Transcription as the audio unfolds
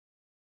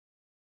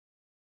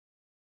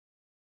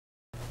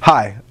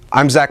Hi,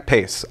 I'm Zach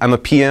Pace. I'm a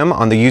PM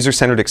on the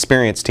User-Centered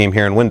Experience team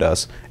here in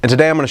Windows, and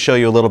today I'm going to show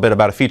you a little bit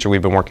about a feature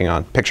we've been working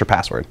on, Picture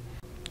Password.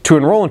 To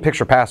enroll in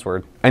Picture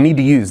Password, I need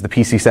to use the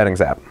PC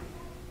Settings app.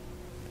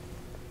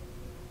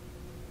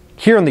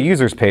 Here on the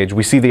Users page,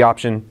 we see the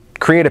option,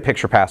 Create a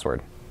Picture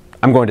Password.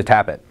 I'm going to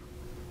tap it.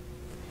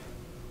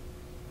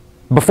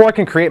 Before I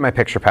can create my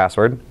picture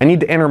password, I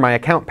need to enter my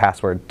account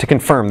password to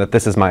confirm that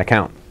this is my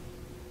account.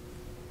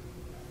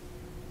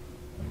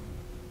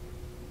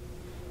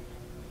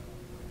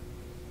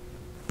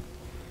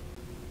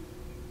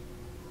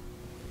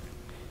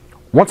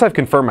 Once I've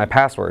confirmed my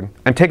password,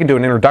 I'm taken to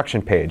an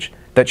introduction page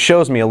that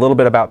shows me a little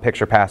bit about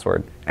Picture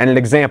Password and an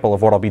example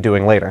of what I'll be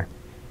doing later.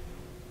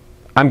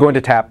 I'm going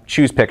to tap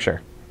Choose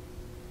Picture.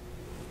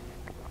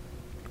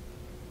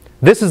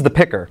 This is the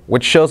picker,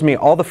 which shows me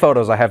all the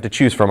photos I have to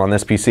choose from on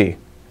this PC.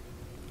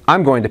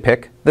 I'm going to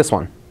pick this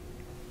one.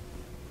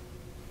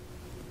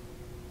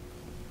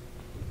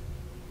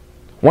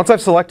 Once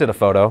I've selected a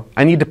photo,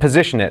 I need to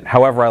position it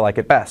however I like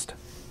it best.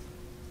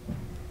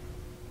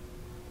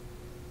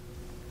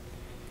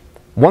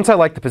 Once I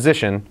like the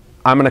position,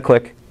 I'm going to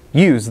click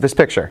Use this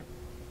picture.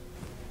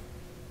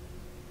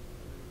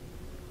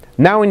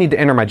 Now I need to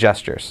enter my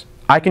gestures.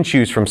 I can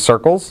choose from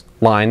circles,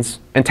 lines,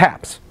 and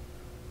taps.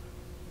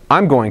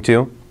 I'm going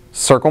to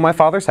circle my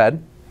father's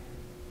head,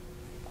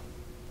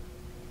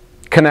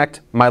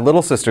 connect my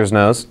little sister's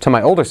nose to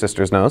my older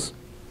sister's nose,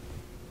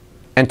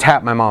 and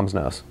tap my mom's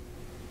nose.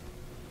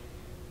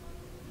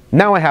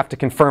 Now I have to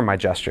confirm my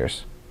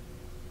gestures,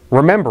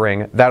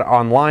 remembering that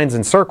on lines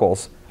and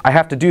circles, I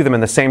have to do them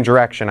in the same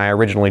direction I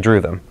originally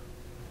drew them.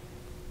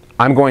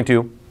 I'm going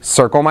to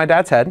circle my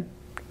dad's head,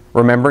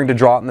 remembering to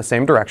draw it in the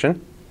same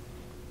direction,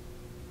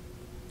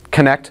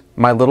 connect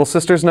my little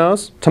sister's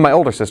nose to my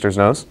older sister's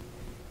nose,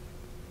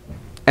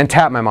 and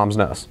tap my mom's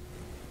nose.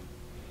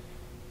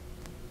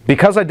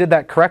 Because I did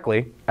that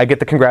correctly, I get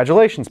the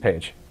congratulations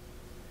page.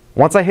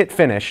 Once I hit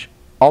finish,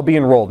 I'll be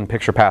enrolled in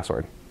Picture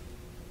Password.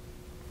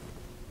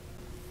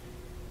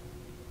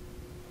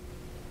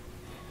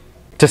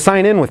 To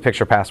sign in with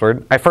Picture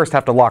Password, I first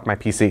have to lock my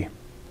PC.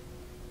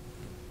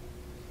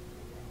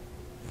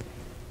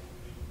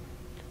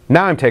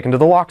 Now I'm taken to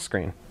the lock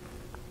screen.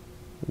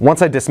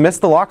 Once I dismiss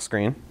the lock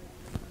screen,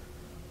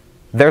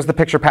 there's the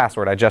Picture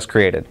Password I just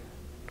created.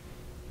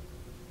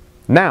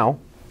 Now,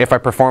 if I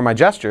perform my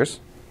gestures,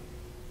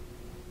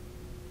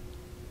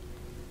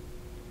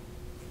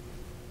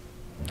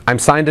 I'm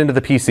signed into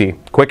the PC,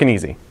 quick and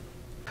easy.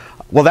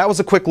 Well, that was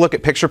a quick look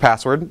at Picture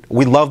Password.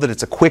 We love that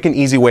it's a quick and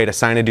easy way to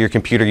sign into your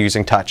computer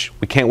using touch.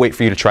 We can't wait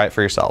for you to try it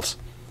for yourselves.